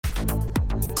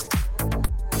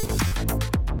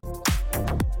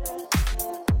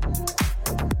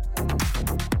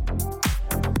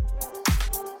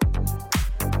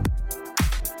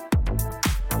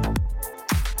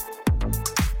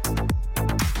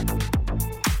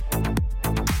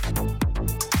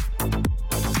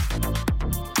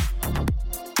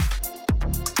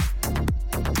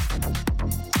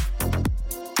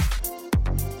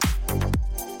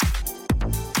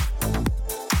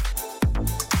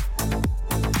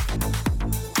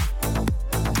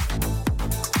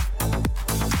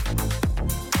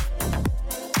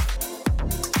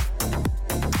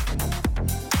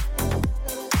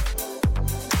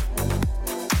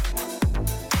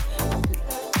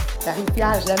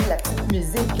Marie-Pierre, j'aime la petite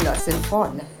musique, là, c'est le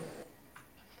fun.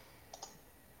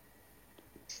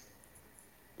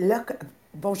 Là,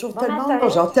 bonjour Bon tout le monde, matin.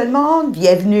 bonjour tout le monde.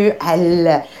 Bienvenue à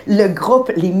le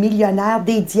groupe Les Millionnaires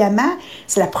des Diamants.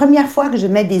 C'est la première fois que je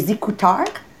mets des écouteurs.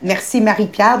 Merci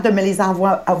Marie-Pierre de me les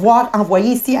avoir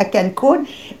envoyés ici à Cancun.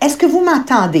 Est-ce que vous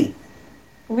m'entendez?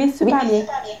 Oui, super bien.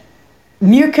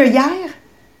 Mieux que hier?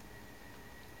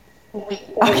 Oui.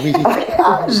 Oui,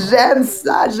 Ah, j'aime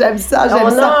ça, j'aime ça, j'aime On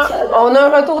ça. a, on a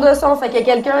un retour de son, fait qu'il y a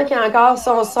quelqu'un qui a encore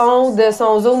son son de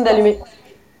son Zoom d'allumé.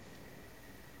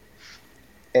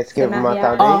 est-ce que C'est vous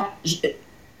Maria. m'entendez?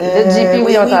 Ah, Le JP, oui,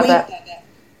 oui, on oui, oui. t'entend.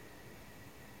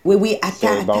 Oui, oui, C'est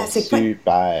attends, bon, c'est quoi?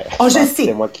 super. Oh, Je je pense que c'est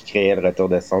sais. moi qui créais le retour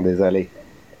de son, désolé.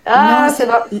 Non, Ah, c'est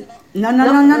bon. non, non,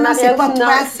 Non, non, non, non, c'est Marielle pas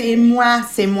toi, Finance. c'est moi,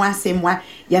 c'est moi, c'est moi.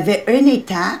 Il y avait une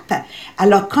étape.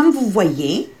 Alors, comme vous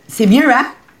voyez, c'est mieux, hein?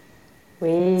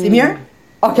 C'est mieux?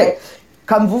 Oui. OK. Oui.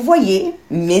 Comme vous voyez,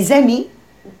 mes amis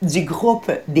du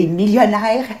groupe des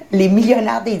millionnaires, les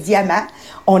millionnaires des diamants,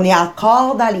 on est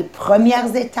encore dans les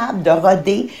premières étapes de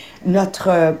roder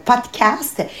notre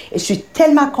podcast. Et je suis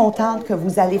tellement contente que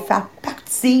vous allez faire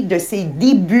partie de ces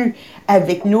débuts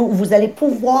avec nous. Vous allez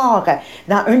pouvoir,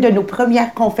 dans une de nos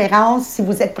premières conférences, si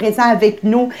vous êtes présent avec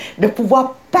nous, de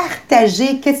pouvoir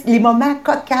partager les moments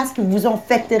cocasses qui vous ont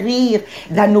fait rire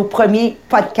dans nos premiers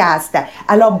podcasts.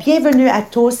 Alors, bienvenue à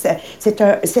tous.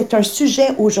 C'est un sujet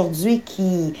aujourd'hui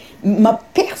qui m'a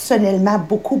personnellement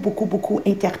beaucoup, beaucoup, beaucoup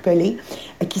interpellée,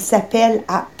 qui s'appelle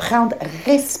à prendre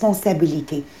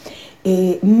responsabilité.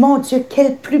 Et mon Dieu,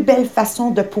 quelle plus belle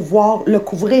façon de pouvoir le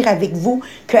couvrir avec vous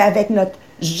qu'avec notre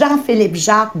Jean-Philippe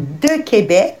Jacques de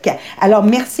Québec. Alors,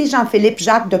 merci Jean-Philippe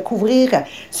Jacques de couvrir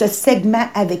ce segment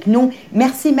avec nous.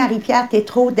 Merci Marie-Pierre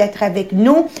Tétrault d'être avec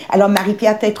nous. Alors,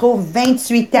 Marie-Pierre Tétrault,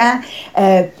 28 ans,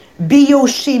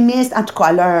 biochimiste, en tout cas,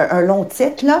 elle a un long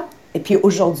titre, là. Et puis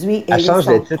aujourd'hui, Elle elle est change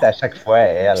de son titre à chaque fois,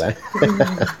 elle. Hein.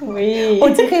 Oui. on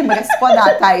dirait qu'il ne me reste pas dans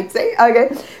la tête, tu sais. OK.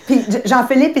 Puis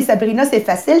Jean-Philippe et Sabrina, c'est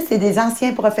facile. C'est des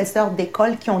anciens professeurs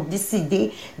d'école qui ont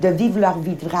décidé de vivre leur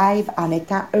vie de rêve en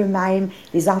étant eux-mêmes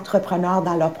des entrepreneurs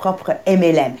dans leur propre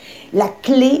MLM. La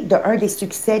clé d'un des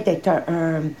succès d'être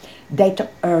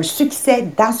un succès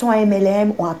dans son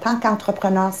MLM ou en tant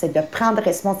qu'entrepreneur, c'est de prendre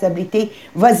responsabilité.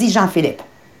 Vas-y, Jean-Philippe.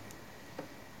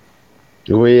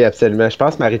 Oui, absolument. Je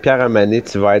pense, Marie-Pierre, à un moment donné,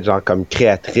 tu vas être genre comme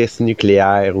créatrice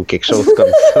nucléaire ou quelque chose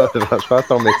comme ça. Genre, je pense que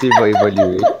ton métier va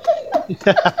évoluer. Mais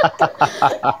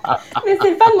c'est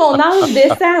le fun, mon âge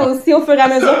descend aussi au fur et à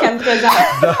mesure qu'elle me présente.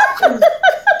 Donc,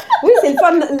 Oui, c'est le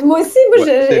fun. Moi aussi, ouais,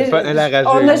 c'est le fun. Elle a on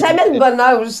n'a rajeuni. jamais de bon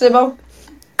âge, c'est bon.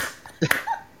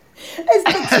 Est-ce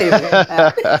que c'est vrai?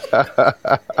 Hein?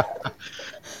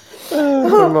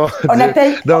 Oh, mon On Dieu.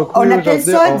 appelle, Donc on oui, appelle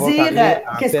aujourd'hui, ça on va dire parler,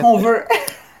 en qu'est-ce fait, qu'on veut.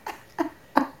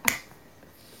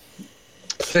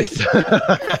 c'est ça.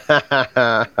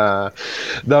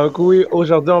 Donc oui,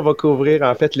 aujourd'hui, on va couvrir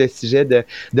en fait le sujet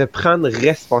de prendre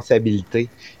responsabilité,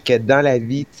 que dans la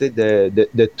vie, tu sais,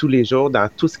 de tous les jours, dans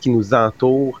tout ce qui nous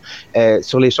entoure,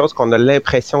 sur les choses qu'on a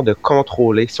l'impression de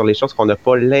contrôler, sur les choses qu'on n'a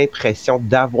pas l'impression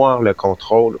d'avoir le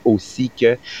contrôle aussi,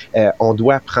 que on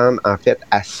doit prendre en fait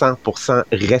à 100%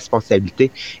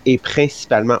 responsabilité et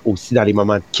principalement aussi dans les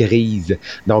moments de crise.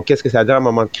 Donc, qu'est-ce que ça veut dire un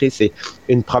moment de crise? C'est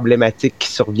une problématique qui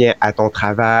survient à ton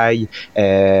travail,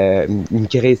 une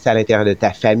crise à l'intérieur de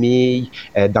ta famille,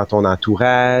 dans ton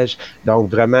entourage. Donc,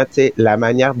 vraiment, tu sais, la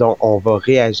manière dont on va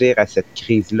réagir à cette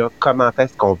crise-là, comment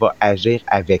est-ce qu'on va agir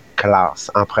avec classe,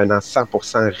 en prenant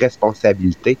 100%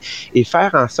 responsabilité et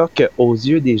faire en sorte qu'aux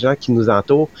yeux des gens qui nous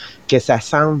entourent, que ça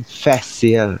semble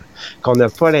facile, qu'on n'a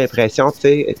pas l'impression, tu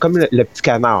sais, comme le petit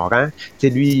canard, hein, tu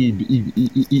sais,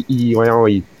 lui, voyons,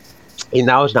 il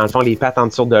nage, dans le fond, les pattes en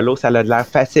dessous de l'eau, ça a de l'air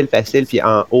facile, facile, puis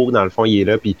en haut, dans le fond, il est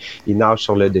là, puis il nage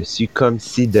sur le dessus, comme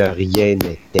si de rien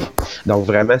n'était. Donc,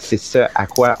 vraiment, c'est ça à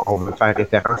quoi on veut faire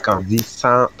référence quand on dit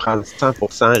prendre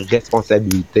 100%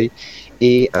 responsabilité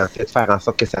et, en fait, faire en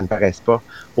sorte que ça ne paraisse pas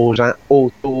aux gens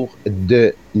autour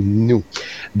de nous.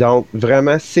 Donc,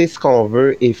 vraiment, c'est ce qu'on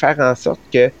veut et faire en sorte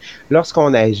que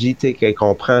lorsqu'on agit, tu sais,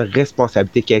 qu'on prend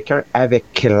responsabilité, quelqu'un avec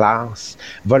classe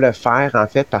va le faire, en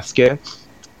fait, parce que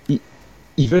il,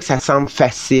 il veut que ça semble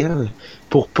facile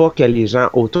pour pas que les gens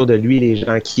autour de lui, les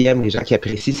gens qui aiment, les gens qui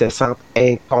apprécient, se sentent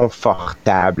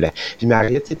inconfortables. Puis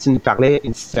Maria, tu sais, tu nous parlais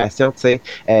d'une situation, tu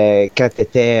sais, quand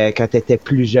t'étais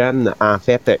plus jeune, en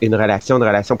fait, une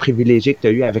relation privilégiée que tu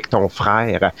as eue avec ton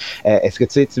frère. Est-ce que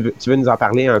tu sais, tu veux nous en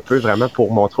parler un peu vraiment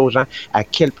pour montrer aux gens à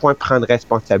quel point prendre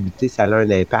responsabilité, ça a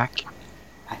un impact?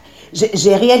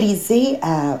 J'ai réalisé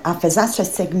en faisant ce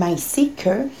segment ici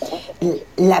que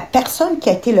la personne qui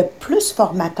a été le plus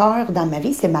formateur dans ma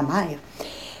vie, c'est ma mère.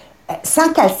 sans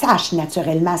qu'elle sache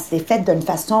naturellement. C'est fait d'une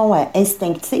façon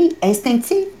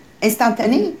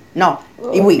instantanée? Non.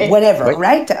 Et oui, whatever, Oui.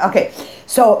 right? OK.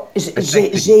 So,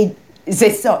 Instinctif.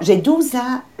 c'est ça. J'ai 12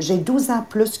 ans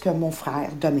plus que mon frère,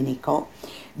 Domenico.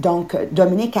 Donc,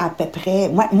 Dominique a à peu près...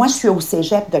 Moi, je suis au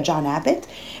cégep de John Abbott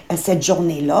cette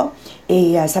journée-là.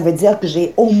 Et ça veut dire que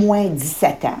j'ai au moins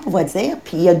 17 ans, on va dire.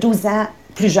 Puis il y a 12 ans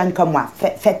plus jeune que moi.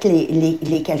 Faites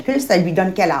les calculs, ça lui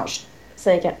donne quel âge?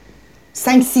 5 ans.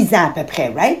 5-6 ans à peu près,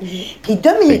 right? Puis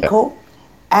Domenico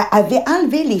avait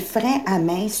enlevé les freins à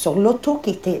main sur l'auto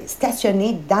qui était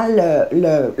stationnée dans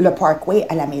le parkway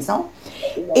à la maison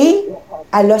et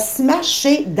elle a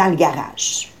smashé dans le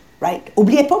garage, right?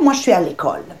 Oubliez pas, moi, je suis à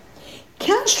l'école.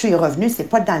 Quand je suis revenue, c'est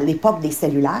pas dans l'époque des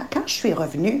cellulaires, quand je suis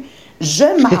revenue, je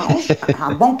mange,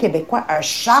 en bon québécois, un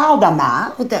char de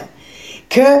marde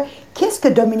que qu'est-ce que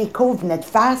Domenico venait de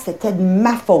faire, c'était de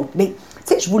ma faute. Mais,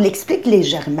 tu sais, je vous l'explique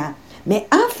légèrement. Mais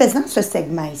en faisant ce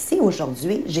segment ici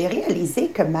aujourd'hui, j'ai réalisé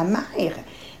que ma mère,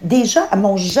 déjà à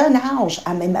mon jeune âge,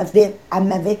 elle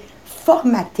m'avait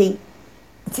formaté.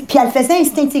 Puis elle le faisait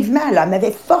instinctivement, là. Elle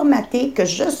m'avait formaté que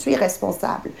je suis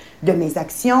responsable de mes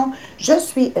actions, je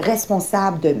suis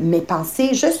responsable de mes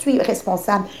pensées, je suis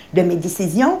responsable de mes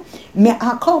décisions. Mais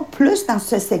encore plus dans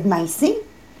ce segment ici,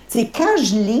 c'est quand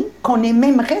je lis qu'on est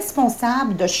même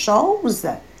responsable de choses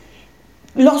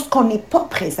lorsqu'on n'est pas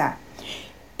présent.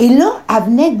 Et là, elle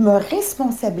venait de me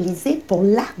responsabiliser pour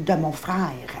l'acte de mon frère.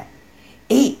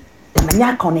 Et la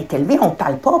manière qu'on est élevé, on ne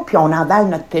parle pas, puis on avale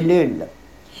notre pilule.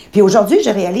 Puis aujourd'hui, je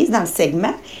réalise dans le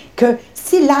segment que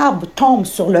si l'arbre tombe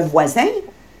sur le voisin,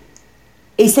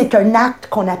 et c'est un acte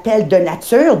qu'on appelle de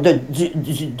nature,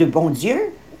 de bon Dieu,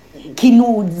 ils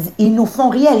nous font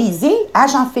réaliser à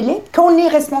Jean-Philippe qu'on est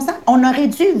responsable. On aurait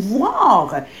dû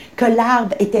voir que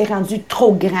l'arbre était rendu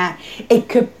trop grand et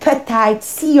que peut-être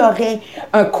s'il y aurait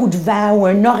un coup de vent ou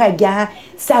un ouragan,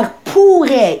 ça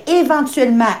pourrait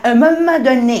éventuellement, à un moment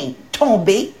donné,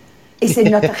 tomber. Et c'est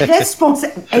notre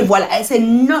responsabilité. Et voilà, c'est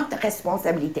notre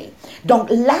responsabilité. Donc,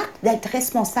 l'acte d'être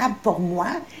responsable pour moi,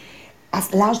 à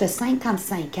l'âge de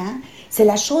 55 ans, c'est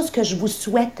la chose que je vous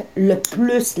souhaite le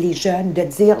plus, les jeunes, de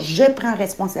dire je prends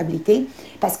responsabilité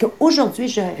parce qu'aujourd'hui,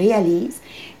 je réalise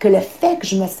que le fait que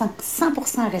je me sens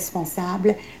 100%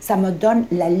 responsable, ça me donne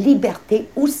la liberté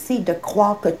aussi de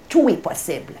croire que tout est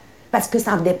possible parce que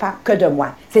ça ne dépend que de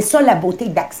moi. C'est ça la beauté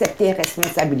d'accepter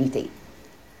responsabilité.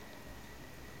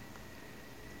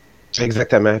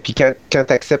 Exactement. Puis quand tu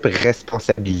acceptes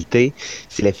responsabilité,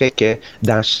 c'est le fait que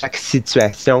dans chaque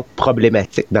situation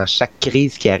problématique, dans chaque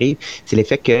crise qui arrive, c'est le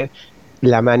fait que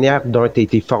la manière dont tu as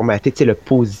été formaté, tu sais, le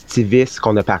positivisme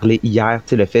qu'on a parlé hier, tu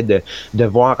sais, le fait de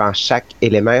voir en chaque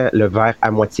élément le verre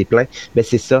à moitié plein, ben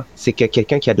c'est ça, c'est que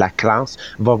quelqu'un qui a de la classe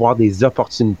va voir des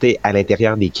opportunités à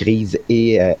l'intérieur des crises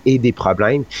et des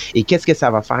problèmes. Et qu'est-ce que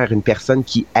ça va faire une personne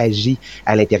qui agit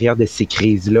à l'intérieur de ces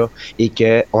crises-là et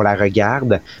qu'on la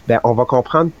regarde, ben on va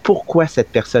comprendre pourquoi cette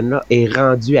personne-là est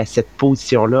rendue à cette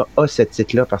position-là, à ce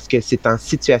titre-là, parce que c'est en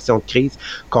situation de crise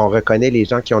qu'on reconnaît les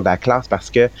gens qui ont de la classe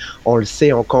parce que on le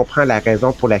sait, on comprend la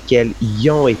raison pour laquelle ils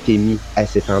ont été mis à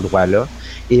cet endroit-là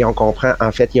et on comprend,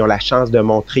 en fait, ils ont la chance de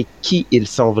montrer qui ils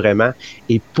sont vraiment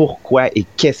et pourquoi et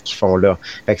qu'est-ce qu'ils font là.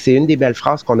 Fait que c'est une des belles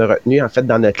phrases qu'on a retenues, en fait,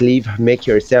 dans notre livre Make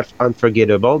Yourself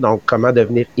Unforgettable, donc comment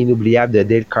devenir inoubliable de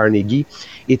Dale Carnegie.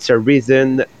 It's a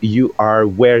reason you are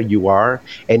where you are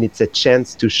and it's a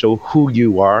chance to show who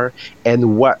you are and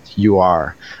what you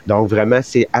are. Donc vraiment,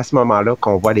 c'est à ce moment-là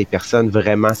qu'on voit les personnes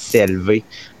vraiment s'élever,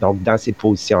 donc dans ces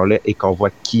positions-là, et qu'on voit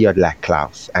qui a de la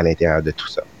classe à l'intérieur de tout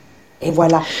ça. Et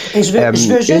voilà. Et je veux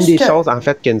juste... Une des choses, en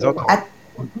fait, que nous autres...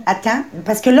 Attends,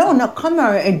 parce que là, on a comme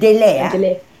un délai. Un hein?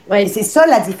 délai. Et Oui. c'est ça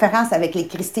la différence avec les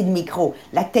Christy de micro,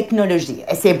 la technologie.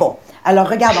 Et c'est bon. Alors,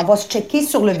 regarde, on va se checker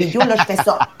sur le vidéo. Là, je fais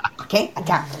ça. OK?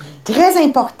 Attends. Très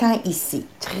important ici,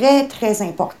 très, très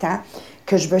important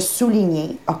que je veux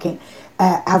souligner, OK?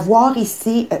 Avoir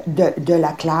ici de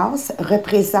la classe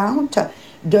représente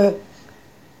de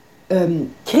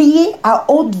crier à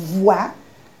haute voix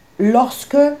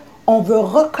lorsque on veut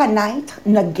reconnaître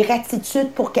notre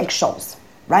gratitude pour quelque chose,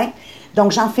 right?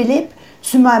 Donc, Jean-Philippe,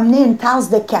 tu m'as amené une tasse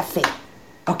de café,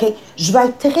 OK? Je vais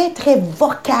être très, très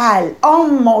vocale. Oh,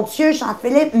 mon Dieu,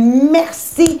 Jean-Philippe,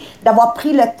 merci d'avoir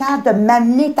pris le temps de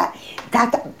m'amener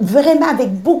vraiment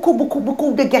avec beaucoup, beaucoup,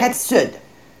 beaucoup de gratitude.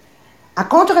 En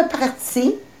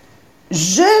contrepartie,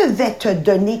 je vais te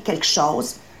donner quelque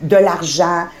chose, de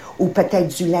l'argent ou peut-être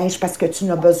du linge parce que tu en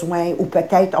as besoin ou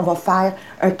peut-être on va faire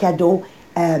un cadeau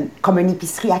comme une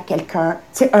épicerie à quelqu'un.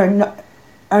 C'est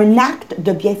un acte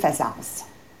de bienfaisance.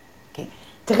 Okay?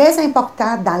 Très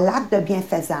important dans l'acte de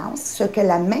bienfaisance, ce que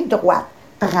la main droite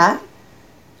prend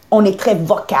On est très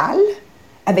vocal,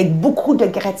 avec beaucoup de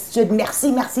gratitude.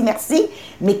 Merci, merci, merci.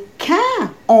 Mais quand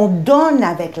on donne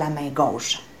avec la main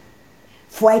gauche,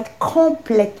 il faut être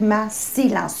complètement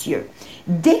silencieux.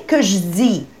 Dès que je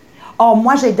dis « Oh,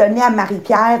 moi, j'ai donné à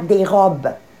Marie-Pierre des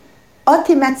robes »,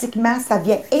 automatiquement, ça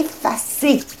vient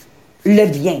effacer le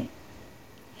bien.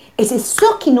 Et c'est ça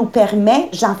qui nous permet,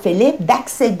 Jean-Philippe,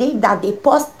 d'accéder dans des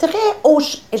postes très hauts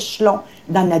échelons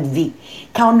dans notre vie.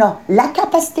 Quand on a la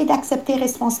capacité d'accepter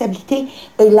responsabilité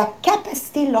et la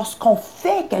capacité, lorsqu'on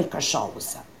fait quelque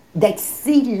chose, d'être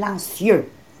silencieux.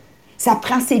 Ça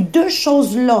prend ces deux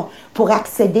choses-là pour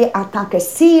accéder en tant que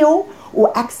CEO ou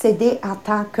accéder en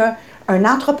tant qu'un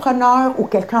entrepreneur ou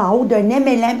quelqu'un en haut d'un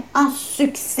MLM en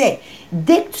succès.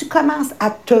 Dès que tu commences à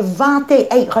te vanter,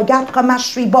 « Hey, regarde comment je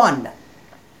suis bonne »,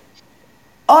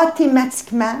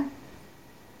 automatiquement,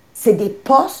 c'est des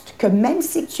postes que même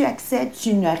si tu accèdes,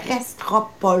 tu ne resteras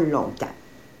pas longtemps.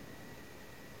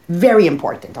 Very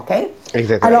important, OK?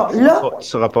 Exactement. Alors là, tu ne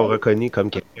seras pas reconnu comme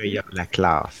quelqu'un ayant la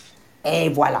classe. Et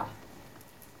voilà.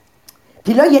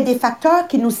 Puis là, il y a des facteurs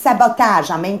qui nous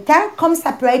sabotagent en même temps, comme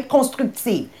ça peut être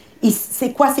constructif.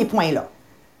 C'est quoi ces points-là?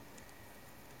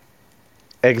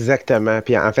 Exactement.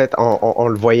 Puis en fait, on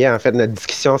le voyait, en fait, notre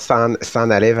discussion s'en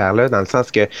allait vers là, dans le sens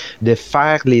que de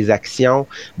faire les actions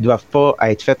doivent pas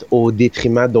être faites au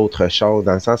détriment d'autres choses,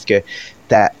 dans le sens que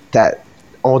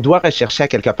on doit rechercher à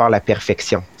quelque part la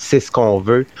perfection. C'est ce qu'on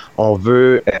veut. On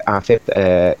veut, en fait,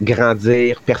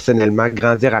 grandir personnellement,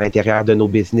 grandir à l'intérieur de nos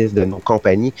business, de nos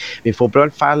compagnies, mais il faut pas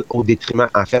le faire au détriment,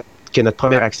 en fait, que notre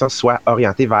première action soit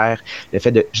orientée vers le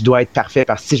fait de je dois être parfait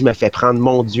parce que si je me fais prendre,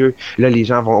 mon Dieu, là, les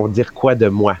gens vont dire quoi de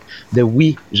moi? De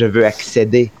oui, je veux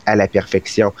accéder à la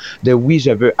perfection. De oui,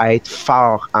 je veux être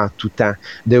fort en tout temps.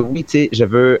 De oui, tu sais, je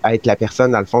veux être la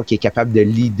personne, dans le fond, qui est capable de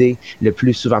l'idée le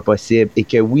plus souvent possible. Et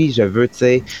que oui, je veux, tu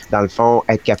sais, dans le fond,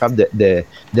 être capable de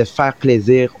faire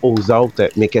plaisir aux autres,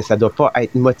 mais que ça doit pas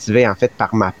être motivé, en fait,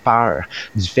 par ma peur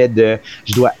du fait de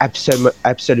je dois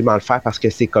absolument le faire parce que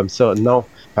c'est comme ça. Non.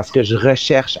 Parce que je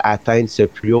recherche à atteindre ce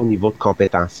plus haut niveau de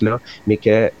compétence-là, mais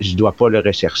que je ne dois pas le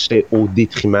rechercher au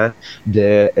détriment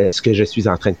de ce que je suis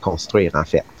en train de construire, en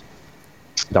fait.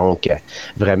 Donc,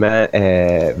 vraiment,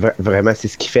 c'est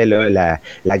ce qui fait là,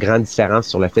 la grande différence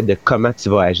sur le fait de comment tu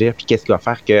vas agir, puis qu'est-ce qui va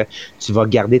faire que tu vas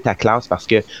garder ta classe, parce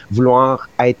que vouloir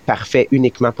être parfait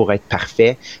uniquement pour être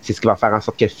parfait, c'est ce qui va faire en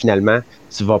sorte que finalement,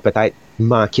 tu vas peut-être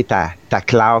manquer ta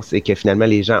classe et que finalement,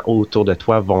 les gens autour de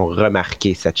toi vont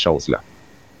remarquer cette chose-là.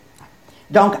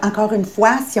 Donc, encore une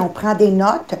fois, si on prend des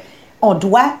notes, on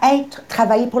doit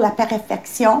travailler pour la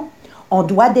perfection, on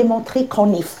doit démontrer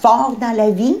qu'on est fort dans la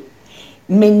vie,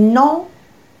 mais non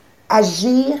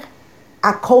agir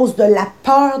à cause de la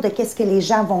peur de qu'est-ce que les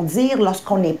gens vont dire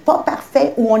lorsqu'on n'est pas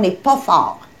parfait ou on n'est pas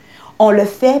fort. On le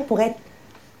fait pour être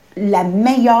la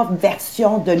meilleure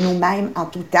version de nous-mêmes en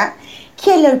tout temps,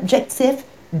 qui est l'objectif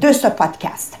de ce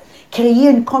podcast. Créer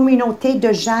une communauté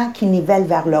de gens qui nivellent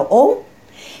vers le haut,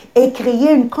 et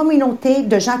créer une communauté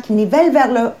de gens qui nivellent vers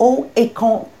le haut et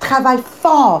qu'on travaille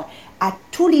fort à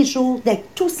tous les jours d'être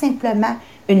tout simplement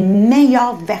une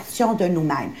meilleure version de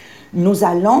nous-mêmes. Nous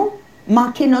allons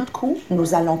manquer notre coup,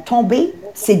 nous allons tomber,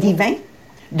 c'est divin,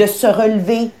 de se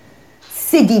relever,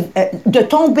 de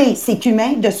tomber, c'est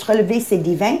humain, de se relever, c'est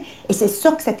divin, et c'est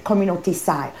ça que cette communauté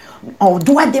sert. On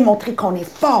doit démontrer qu'on est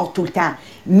fort tout le temps,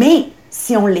 mais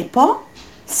si on ne l'est pas,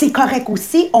 c'est correct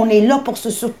aussi, on est là pour se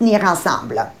soutenir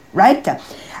ensemble. Right?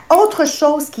 Autre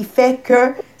chose qui fait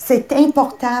que c'est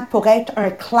important pour être un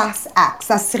class act,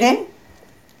 ça serait?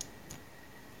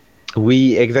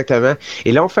 Oui, exactement.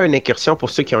 Et là, on fait une incursion pour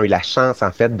ceux qui ont eu la chance,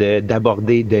 en fait,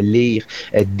 d'aborder, de lire,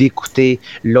 d'écouter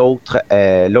l'autre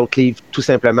livre tout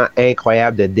simplement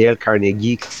incroyable de Dale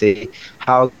Carnegie, c'est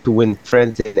How to Win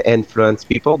Friends and Influence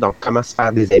People. Donc, comment se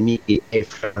faire des amis et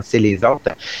influencer les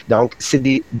autres. Donc, c'est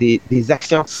des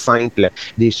actions simples,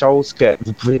 des choses que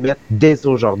vous pouvez mettre dès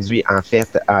aujourd'hui, en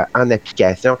fait, en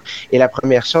application. Et la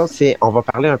première chose, c'est, on va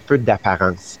parler un peu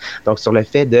d'apparence. Donc, sur le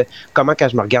fait de comment, quand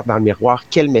je me regarde dans le miroir,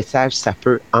 quel message ça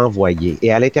peut envoyer.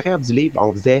 Et à l'intérieur du livre,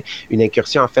 on faisait une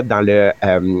incursion, en fait, dans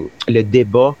le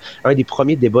débat, un des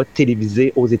premiers débats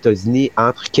télévisés aux États-Unis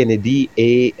entre Kennedy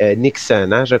et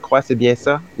Nixon, hein, je crois, c'est bien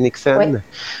ça, Nixon?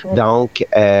 Oui. Donc,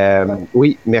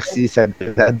 oui, merci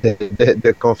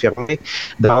de confirmer.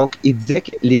 Donc, il disait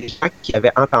que les gens qui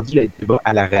avaient entendu le débat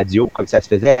à la radio, comme ça se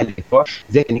faisait à l'époque,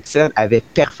 disaient que Nixon avait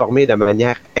performé de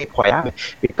manière incroyable.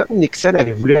 Mais comme Nixon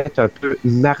avait voulu être un peu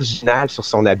marginal sur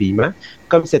son habillement,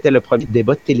 comme c'était le premier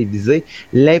débat télévisé,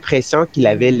 l'impression qu'il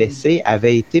avait laissée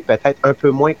avait été peut-être un peu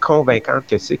moins convaincante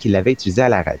que ceux qui l'avaient utilisé à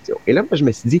la radio. Et là, moi, je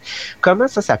me suis dit, comment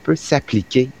ça peut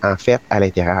s'appliquer, en fait, à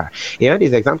l'intérieur? Et un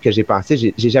des exemples que j'ai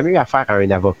pensé, j'ai jamais eu affaire à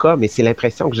un avocat, mais c'est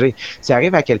l'impression que j'ai. Tu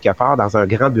arrives à quelque part dans un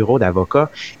grand bureau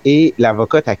d'avocat et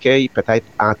l'avocat t'accueille peut-être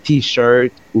en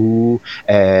t-shirt ou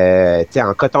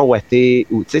en coton ouaté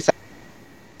ou tu sais ça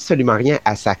absolument rien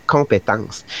à sa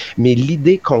compétence, mais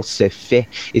l'idée qu'on se fait,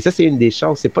 et ça c'est une des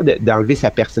choses, c'est pas d'enlever sa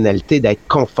personnalité, d'être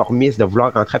conformiste, de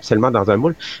vouloir rentrer absolument dans un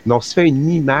moule, mais on se fait une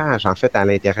image en fait à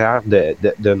l'intérieur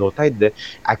de nos têtes de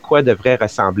à quoi devrait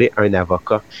ressembler un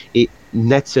avocat. Et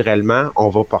naturellement, on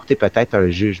va porter peut-être un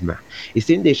jugement. Et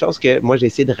c'est une des choses que moi, j'ai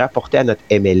essayé de rapporter à notre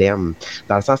MLM,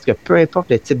 dans le sens que peu importe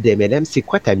le type d'MLM, c'est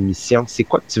quoi ta mission? C'est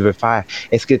quoi que tu veux faire?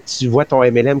 Est-ce que tu vois ton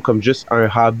MLM comme juste un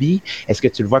hobby? Est-ce que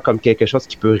tu le vois comme quelque chose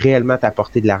qui peut réellement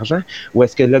t'apporter de l'argent? Ou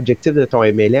est-ce que l'objectif de ton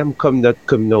MLM, comme notre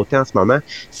communauté en ce moment,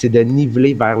 c'est de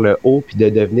niveler vers le haut puis de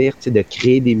devenir, tu sais, de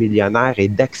créer des millionnaires et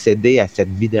d'accéder à cette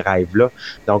vie de rêve-là?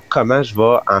 Donc, comment je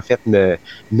vais, en fait,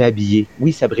 m'habiller?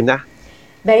 Oui, Sabrina?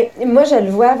 Ben, moi, je le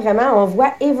vois vraiment, on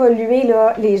voit évoluer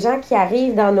là, les gens qui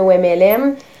arrivent dans nos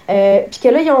MLM, puis que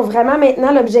là, ils ont vraiment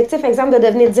maintenant l'objectif, exemple, de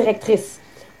devenir directrice.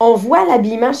 On voit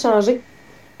l'habillement changer.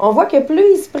 On voit que plus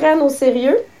ils se prennent au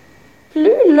sérieux,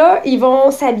 plus là, ils vont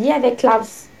s'habiller avec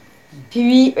classe.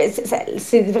 Puis,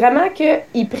 c'est vraiment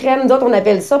qu'ils prennent, d'autres, on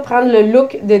appelle ça prendre le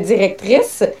look de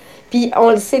directrice. Puis, on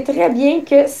le sait très bien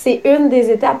que c'est une des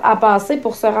étapes à passer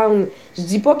pour se rendre. Je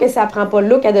dis pas que ça prend pas le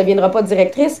look, elle deviendra pas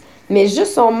directrice, mais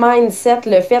juste son mindset,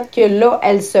 le fait que là,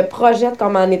 elle se projette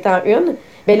comme en étant une,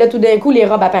 bien là, tout d'un coup, les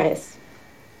robes apparaissent.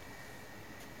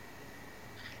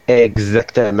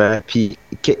 Exactement. Puis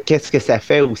qu'est-ce que ça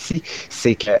fait aussi,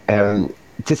 c'est que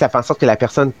tu sais, ça fait en sorte que la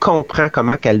personne comprend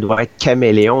comment qu'elle doit être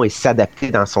caméléon et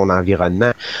s'adapter dans son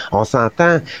environnement. On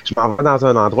s'entend, je m'en vais dans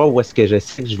un endroit où est-ce que je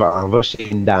sais que je vais en va chez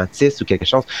une dentiste ou quelque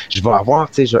chose, je vais avoir,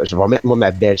 tu sais, je vais mettre moi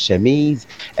ma belle chemise.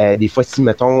 Des fois, si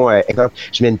mettons, exemple,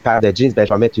 je mets une paire de jeans, ben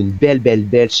je vais mettre une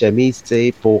belle chemise, tu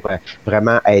sais, pour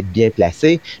vraiment être bien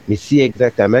placé. Mais si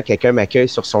exactement quelqu'un m'accueille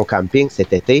sur son camping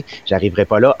cet été, j'arriverai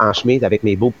pas là en chemise avec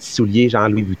mes beaux petits souliers Jean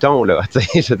Louis Vuitton, là. Tu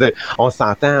sais, je veux dire, on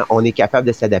s'entend, on est capable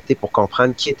de s'adapter pour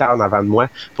comprendre qui est en avant de moi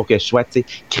pour que je sois, tu sais,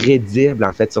 crédible,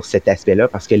 en fait, sur cet aspect-là,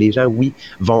 parce que les gens, oui,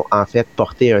 vont, en fait,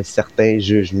 porter un certain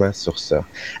jugement sur ça.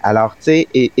 Alors, tu sais,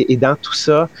 et dans tout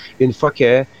ça, une fois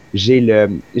que j'ai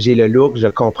le look, je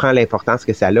comprends l'importance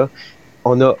que ça a,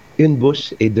 on a une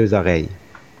bouche et deux oreilles.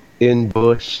 Une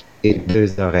bouche et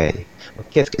deux oreilles. Donc,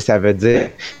 qu'est-ce que ça veut dire?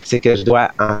 C'est que je dois,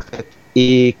 en fait,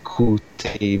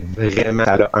 écouter vraiment.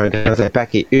 Ça a un grand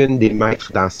impact et une des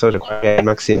maîtres dans ça, je crois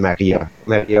réellement que c'est Maria.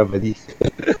 Maria, vas-y.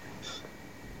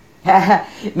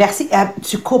 Merci.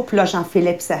 Tu coupes, là,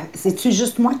 Jean-Philippe. C'est-tu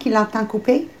juste moi qui l'entends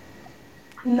couper?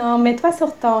 Non, mets-toi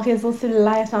sur ton réseau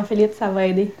cellulaire, Jean-Philippe, ça va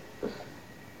aider.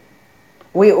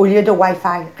 Oui, au lieu de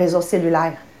Wi-Fi, réseau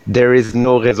cellulaire. There is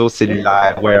no réseau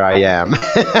cellulaire where I am.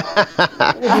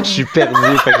 Je suis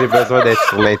perdu, fait que j'ai besoin d'être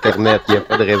sur l'Internet. Il n'y a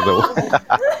pas de réseau.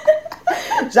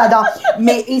 J'adore.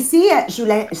 Mais ici, je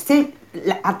voulais, tu sais,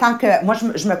 en tant que, moi,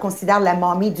 je me considère la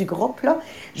mamie du groupe, là.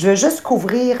 Je veux juste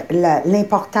couvrir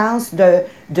l'importance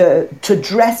to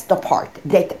dress the part,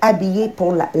 d'être habillé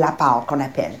pour la part qu'on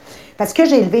appelle. Parce que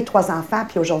j'ai élevé 3 enfants,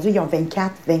 puis aujourd'hui, ils ont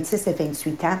 24, 26 et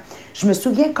 28 ans. Je me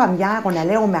souviens comme hier, on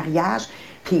allait au mariage,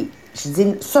 puis je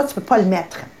dis, ça, tu peux pas le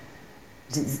mettre.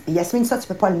 Je dis, Yasmine, ça, tu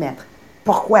peux pas le mettre.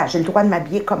 Pourquoi? J'ai le droit de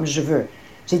m'habiller comme je veux.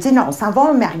 J'ai dit, non, on s'en va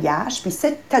au mariage, puis si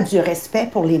tu as du respect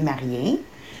pour les mariés,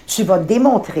 tu vas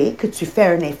démontrer que tu fais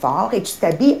un effort et tu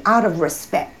t'habilles out of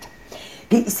respect.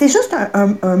 Puis c'est juste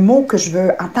un mot que je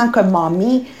veux, en tant que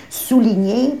mamie,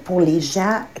 souligner pour les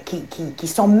gens qui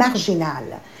sont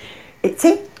marginales. Tu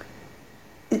sais,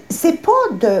 c'est pas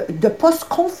de ne pas se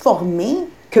conformer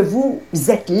que vous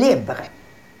êtes libre.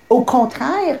 Au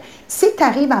contraire, si tu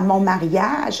arrives à mon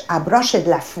mariage à broche et de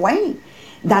la foin,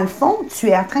 dans le fond, tu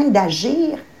es en train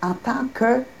d'agir en tant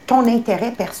que ton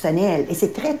intérêt personnel. Et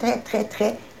c'est très, très, très,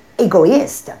 très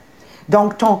égoïste.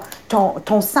 Donc,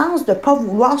 ton sens de ne pas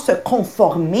vouloir se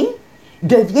conformer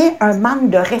devient un manque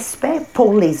de respect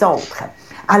pour les autres.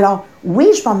 Alors, oui,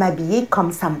 je vais m'habiller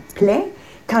comme ça me plaît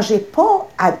quand je n'ai pas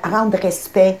à rendre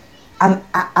respect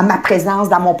à ma présence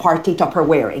dans mon party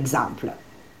Tupperware, exemple.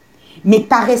 Mais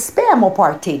par respect à mon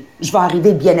party, je vais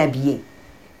arriver bien habillée.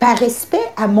 Par respect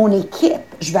à mon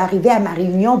équipe, je vais arriver à ma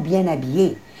réunion bien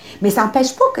habillée. Mais ça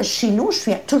n'empêche pas que chez nous, je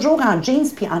suis toujours en jeans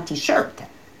puis en t-shirt.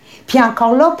 Puis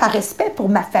encore là, par respect pour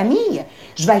ma famille,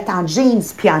 je vais être en jeans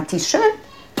puis en t-shirt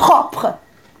propre.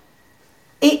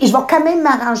 Et je vais quand même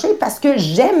m'arranger parce que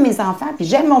j'aime mes enfants, puis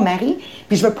j'aime mon mari,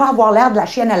 puis je veux pas avoir l'air de la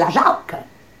chienne à la Jacques.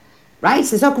 Right?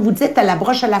 C'est ça que vous dites, à la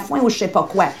broche à la foin ou je sais pas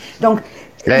quoi. Donc,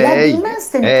 l'habillement,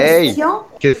 c'est une question...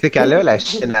 Qu'est-ce qu'elle a, la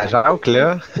chienne à Jacques,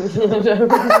 là?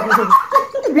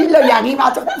 Lui, là, il arrive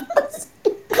en train de...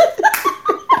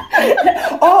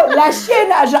 Oh, la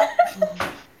chienne à Jacques!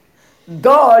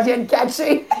 Gars, je viens de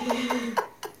catcher.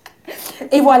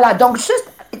 Et voilà, donc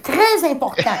juste, très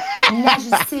important,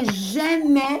 n'agissez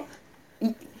jamais...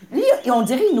 Lui, on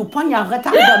dirait qu'il nous pogne en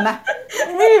retardement.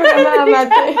 Oui, vraiment,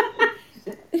 matin.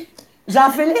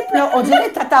 Jean-Philippe, là, on dirait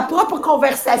que tu as ta propre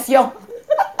conversation.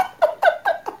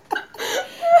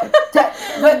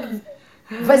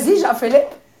 Vas-y,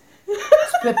 Jean-Philippe. Tu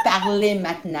peux parler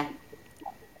maintenant.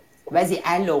 Vas-y,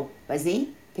 allô. Vas-y,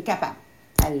 t'es capable.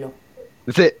 Allô.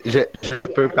 Je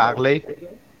peux parler?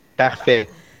 Parfait.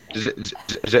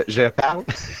 Je parle?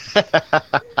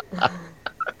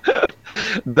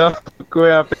 Donc,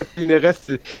 oui, en fait, il nous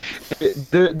reste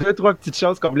deux, trois petites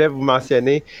choses qu'on voulait vous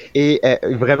mentionner et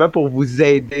vraiment pour vous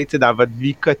aider dans votre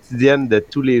vie quotidienne de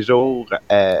tous les jours,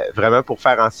 vraiment pour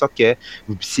faire en sorte que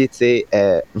vous puissiez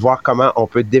voir comment on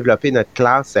peut développer notre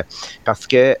classe parce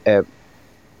que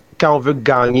quand on veut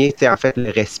gagner, en fait,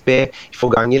 le respect, il faut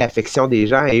gagner l'affection des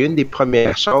gens. Et une des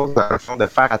premières choses, dans le fond, de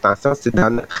faire attention, c'est dans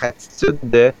notre attitude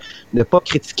de ne pas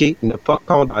critiquer, ne pas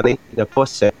condamner, ne pas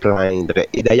se plaindre.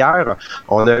 Et d'ailleurs,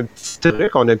 on a un petit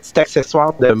truc, on a un petit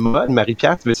accessoire de mode.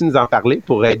 Marie-Pierre, veux-tu nous en parler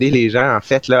pour aider les gens, en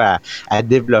fait, là, à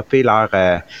développer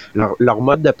leur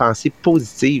mode de pensée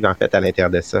positive, en fait, à l'intérieur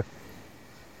de ça?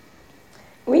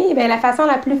 Oui, bien, la façon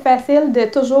la plus facile de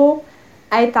toujours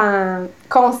être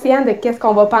conscient de qu'est-ce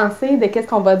qu'on va penser, de qu'est-ce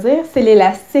qu'on va dire, c'est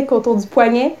l'élastique autour du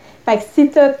poignet. Fait que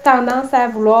si tu as tendance à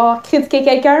vouloir critiquer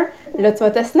quelqu'un, là, tu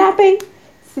vas te snapper.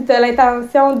 Si tu as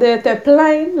l'intention de te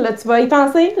plaindre, là, tu vas y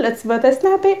penser, là, tu vas te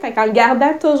snapper. Fait qu'en le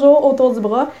gardant toujours autour du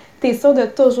bras, tu es sûr de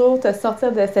toujours te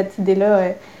sortir de cette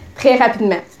idée-là très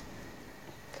rapidement.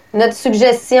 Notre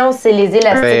suggestion, c'est les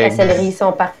élastiques à céleri, ils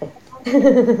sont parfaits.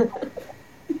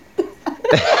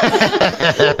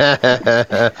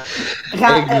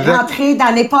 Rentrer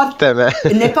dans n'importe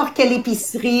quelle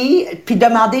épicerie puis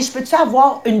demander, je peux-tu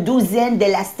avoir une douzaine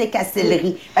d'élastiques à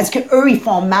céleri? Parce qu'eux, ils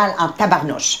font mal en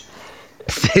tabarnouche.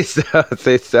 C'est ça,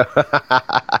 c'est ça.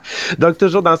 Donc,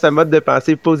 toujours dans ce mode de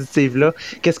pensée positive-là,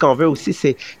 qu'est-ce qu'on veut aussi,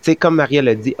 c'est, comme Maria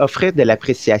l'a dit, offrir de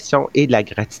l'appréciation et de la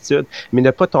gratitude, mais ne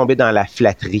pas tomber dans la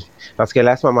flatterie. Parce que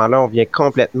là, à ce moment-là, on vient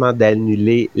complètement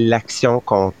d'annuler l'action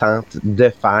qu'on tente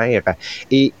de faire.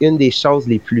 Et une des choses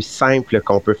les plus simples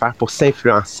qu'on peut faire pour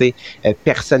s'influencer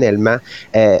personnellement,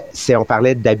 c'est, on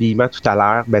parlait d'habillement tout à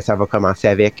l'heure, ben, ça va commencer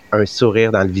avec un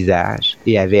sourire dans le visage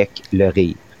et avec le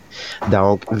rire.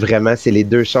 Donc, vraiment, c'est les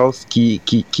deux choses qui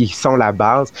sont la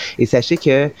base. Et sachez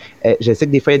que je sais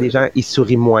que des fois, il y a des gens, ils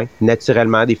sourient moins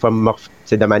naturellement, des fois,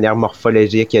 c'est de manière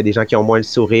morphologique. Il y a des gens qui ont moins le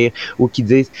sourire ou qui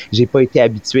disent « j'ai pas été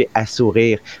habitué à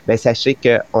sourire ». Ben, sachez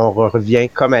qu'on revient,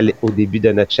 comme au début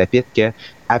de notre chapitre, que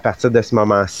à partir de ce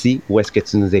moment-ci, où est-ce que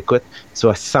tu nous écoutes, tu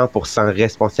as 100%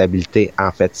 responsabilité,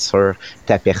 en fait, sur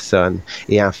ta personne.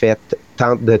 Et en fait,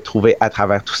 tente de trouver à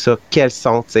travers tout ça,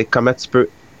 comment tu peux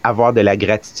avoir de la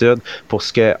gratitude pour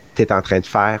ce que tu es en train de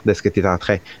faire, de ce que tu es en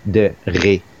train de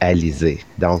réaliser.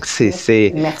 Donc, c'est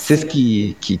ce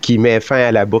qui met fin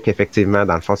à la boucle, effectivement,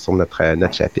 dans le fond, sur notre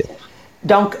chapitre.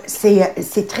 Donc,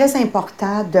 c'est très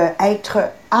important d'être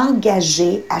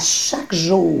engagé à chaque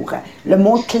jour. Le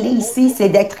mot-clé ici, c'est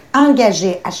d'être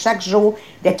engagé à chaque jour,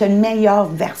 d'être une meilleure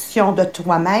version de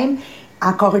toi-même.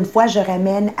 Encore une fois, je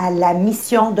ramène à la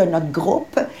mission de notre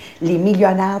groupe, les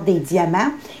millionnaires des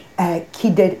diamants,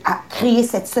 qui a créé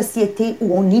cette société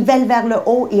où on nivelle vers le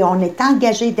haut et on est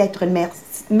engagé d'être une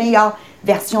meilleure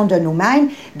version de nous-mêmes.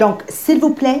 Donc, s'il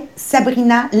vous plaît,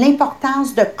 Sabrina,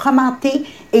 l'importance de commenter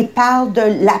et parle de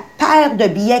la paire de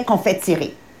billets qu'on fait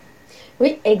tirer.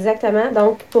 Oui, exactement.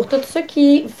 Donc, pour tous ceux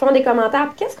qui font des commentaires,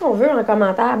 qu'est-ce qu'on veut en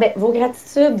commentaire? Bien, vos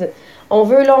gratitudes. On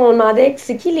demandait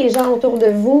c'est qui les gens autour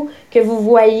de vous que vous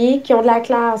voyez qui ont de la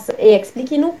classe et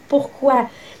expliquez-nous pourquoi.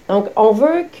 Donc, on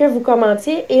veut que vous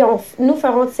commentiez et nous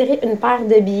ferons tirer une paire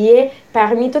de billets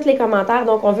parmi tous les commentaires.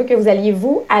 Donc, on veut que vous alliez,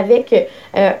 vous, avec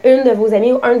une de vos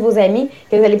amies ou un de vos amis,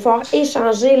 que vous allez pouvoir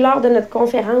échanger lors de notre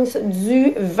conférence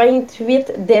du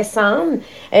 28 décembre.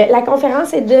 La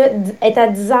conférence est à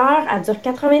 10 heures, elle dure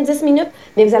 90 minutes,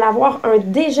 mais vous allez avoir un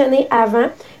déjeuner avant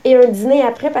et un dîner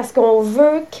après parce qu'on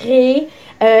veut créer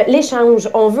l'échange.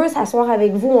 On veut s'asseoir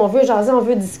avec vous, on veut jaser, on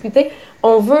veut discuter,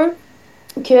 on veut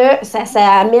que ça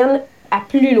amène à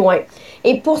plus loin.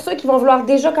 Et pour ceux qui vont vouloir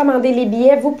déjà commander les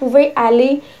billets, vous pouvez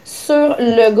aller sur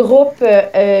le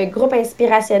groupe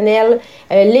inspirationnel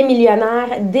Les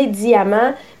Millionnaires des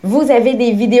Diamants. Vous avez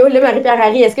des vidéos. Là, Marie-Pierre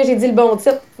Harry, est-ce que j'ai dit le bon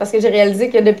titre? Parce que j'ai réalisé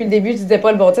que depuis le début, je ne disais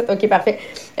pas le bon titre. OK, parfait.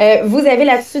 Vous avez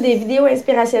là-dessus des vidéos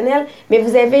inspirationnelles, mais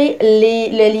vous avez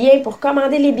le lien pour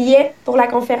commander les billets pour la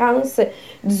conférence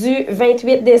du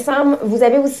 28 décembre. Vous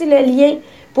avez aussi le lien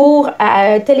pour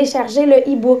télécharger le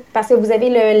e-book parce que vous avez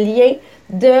le lien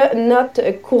de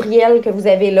notre courriel que vous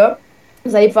avez là.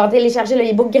 Vous allez pouvoir télécharger le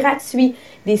e-book gratuit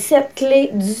des 7 clés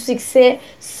du succès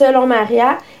selon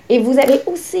Maria. Et vous avez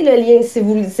aussi le lien, si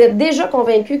vous êtes déjà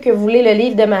convaincu que vous voulez le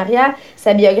livre de Maria,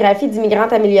 sa biographie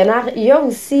d'immigrante à millionnaire, il y a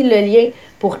aussi le lien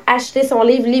pour acheter son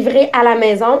livre livré à la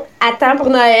maison à temps pour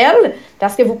Noël,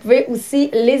 parce que vous pouvez aussi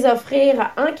les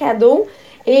offrir en cadeau.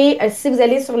 Et si vous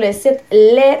allez sur le site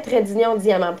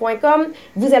les-diamants.com,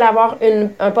 vous allez avoir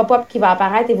un pop-up qui va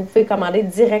apparaître et vous pouvez commander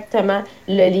directement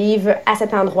le livre à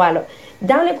cet endroit-là.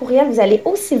 Dans le courriel, vous allez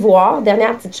aussi voir,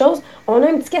 dernière petite chose, on a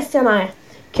un petit questionnaire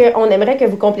qu'on aimerait que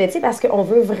vous complétiez parce qu'on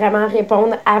veut vraiment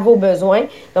répondre à vos besoins.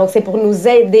 Donc, c'est pour nous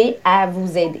aider à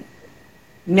vous aider.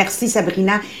 Merci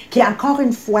Sabrina. Puis encore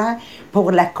une fois,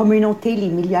 pour la communauté, les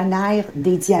millionnaires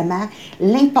des diamants,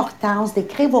 l'importance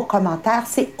d'écrire vos commentaires,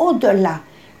 c'est au-delà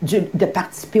de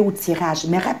participer au tirage.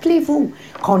 Mais rappelez-vous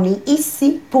qu'on est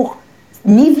ici pour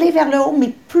niveler vers le haut, mais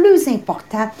plus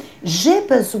important, j'ai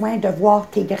besoin de voir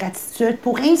tes gratitudes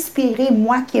pour inspirer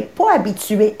moi qui n'ai pas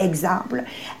habitué, exemple,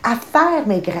 à faire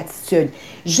mes gratitudes.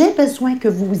 J'ai besoin que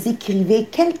vous écrivez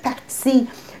quelle partie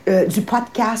du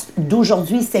podcast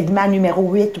d'aujourd'hui, segment numéro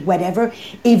 8, whatever,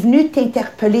 est venue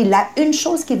t'interpeller. Une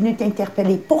chose qui est venue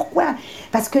t'interpeller. Pourquoi?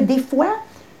 Parce que des fois,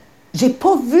 j'ai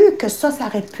pas vu que ça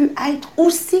aurait pu être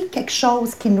aussi quelque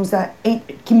chose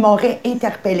qui m'aurait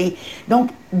interpellé. Donc,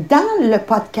 dans le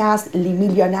podcast Les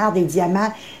Millionnaires des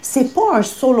Diamants, c'est pas un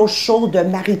solo show de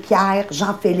Marie-Pierre,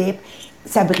 Jean-Philippe,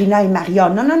 Sabrina et Maria.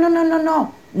 Non, non, non, non, non, non.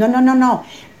 Non, non, non, non.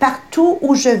 Partout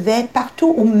où je vais,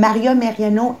 partout où Maria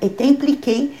Meriano est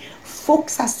impliquée, il faut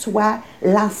que ça soit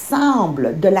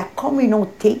l'ensemble de la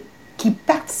communauté qui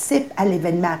participent à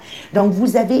l'événement. Donc,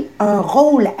 vous avez un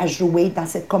rôle à jouer dans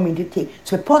cette communauté.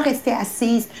 Tu ne peux pas rester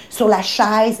assise sur la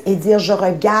chaise et dire « je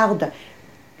regarde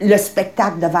le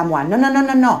spectacle devant moi ». Non, non, non,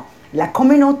 non, non. La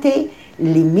communauté,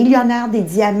 les millionnaires des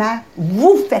diamants,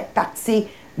 vous faites partie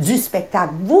du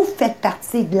spectacle. Vous faites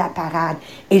partie de la parade.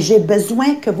 Et j'ai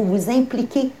besoin que vous vous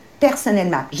impliquiez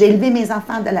personnellement. J'ai élevé mes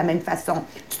enfants de la même façon.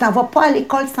 Tu t'en vas pas à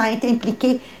l'école sans être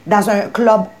impliqué dans un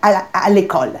club à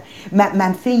l'école.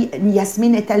 Ma fille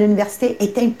Yasmine est à l'université,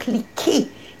 est impliquée. Il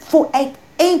faut être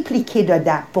impliqué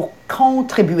dedans pour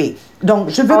contribuer. Donc,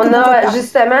 je veux On a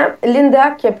justement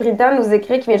Linda qui a pris le temps de nous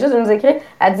écrire, qui vient juste de nous écrire,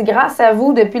 elle dit « Grâce à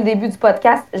vous, depuis le début du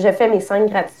podcast, je fais mes 5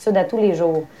 gratitudes à tous les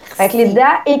jours. » Fait que Linda,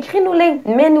 écris-nous-les,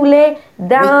 mets-nous-les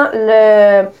dans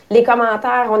les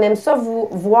commentaires. On aime ça,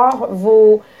 voir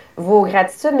vos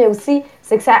gratitudes, mais aussi,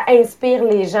 c'est que ça inspire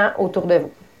les gens autour de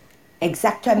vous.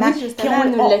 Exactement. Oui, justement,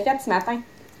 elle nous l'a fait ce matin.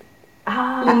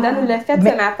 Linda nous l'a fait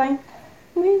ce matin.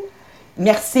 Oui.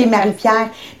 Merci, Marie-Pierre.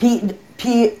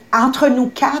 Puis, entre nous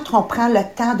 4, on prend le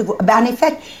temps de vous... Ben, en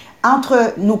effet,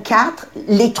 entre nous 4,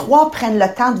 les 3 prennent le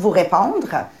temps de vous répondre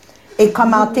et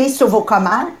commenter sur vos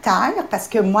commentaires, parce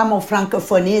que moi, mon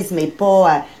francophonisme n'est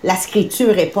pas... la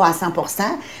scripture n'est pas à 100%.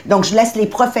 Donc, je laisse les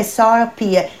professeurs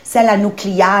puis celles à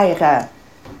nucléaire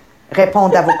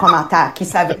répondre à vos commentaires, qui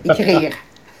savent écrire.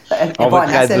 On va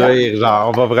traduire, genre,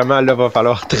 on va vraiment, là, va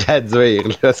falloir traduire,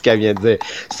 là, ce qu'elle vient de dire.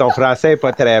 Son français n'est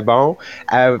pas très bon,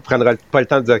 elle prendra pas le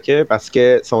temps de dire que parce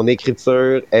que son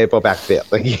écriture est pas parfaite.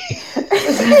 Okay?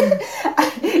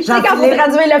 Tu sais, quand vous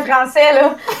traduisez le français,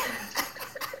 là.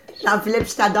 Jean-Philippe,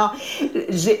 je t'adore.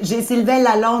 J'ai Sylvain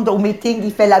Lalonde au meeting,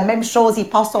 il fait la même chose, il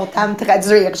passe son temps à me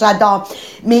traduire. J'adore.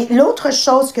 Mais l'autre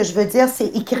chose que je veux dire,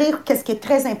 c'est écrire qu'est-ce qui est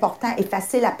très important et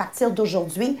facile à partir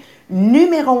d'aujourd'hui.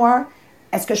 Numéro 1,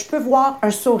 est-ce que je peux voir un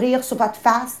sourire sur votre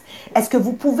face? Est-ce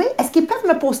qu'ils peuvent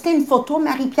me poster une photo,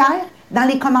 Marie-Pierre, dans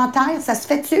les commentaires? Ça se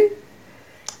fait-tu?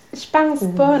 Je pense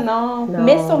pas, non.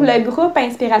 Mais sur le groupe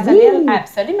inspirationnel,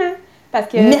 absolument. Parce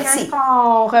que quand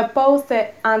on reposte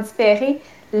en différé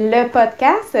le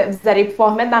podcast, vous allez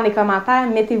pouvoir mettre dans les commentaires,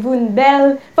 mettez-vous une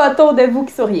belle photo de vous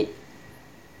qui souriez.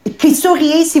 Qui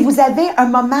souriez, si vous avez un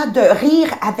moment de rire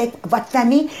avec votre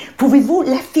famille, pouvez-vous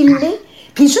la filmer?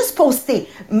 Puis juste poster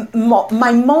 «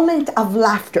 My moment of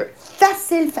laughter ».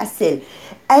 Facile, facile.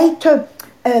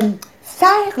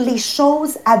 Faire les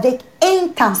choses avec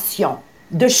intention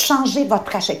de changer votre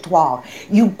trajectoire.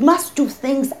 You must do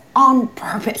things on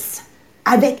purpose.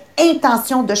 avec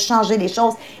intention de changer les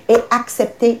choses et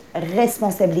accepter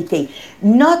responsabilité.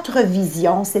 Notre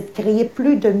vision, c'est de créer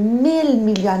plus de 1000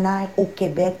 millionnaires au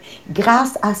Québec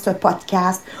grâce à ce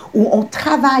podcast où on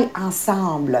travaille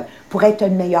ensemble pour être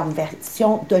une meilleure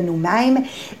version de nous-mêmes.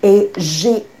 Et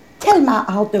j'ai tellement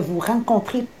hâte de vous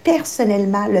rencontrer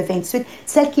personnellement le 28.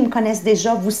 Celles qui me connaissent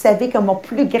déjà, vous savez que mon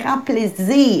plus grand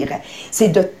plaisir, c'est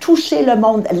de toucher le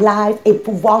monde live et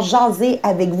pouvoir jaser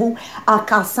avec vous en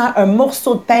cassant un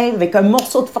morceau de pain avec un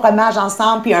morceau de fromage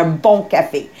ensemble puis un bon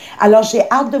café. Alors, j'ai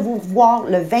hâte de vous voir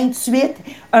le 28.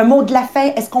 Un mot de la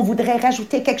fin, est-ce qu'on voudrait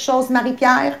rajouter quelque chose,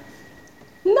 Marie-Pierre?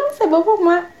 Non, c'est beau pour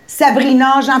moi.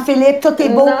 Sabrina, Jean-Philippe, tout est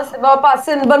beau? Non, c'est bon,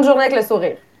 passer une bonne journée avec le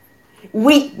sourire.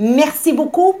 Oui, merci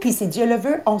beaucoup. Puis si Dieu le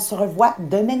veut, on se revoit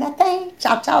demain matin.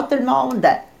 Ciao, ciao tout le monde.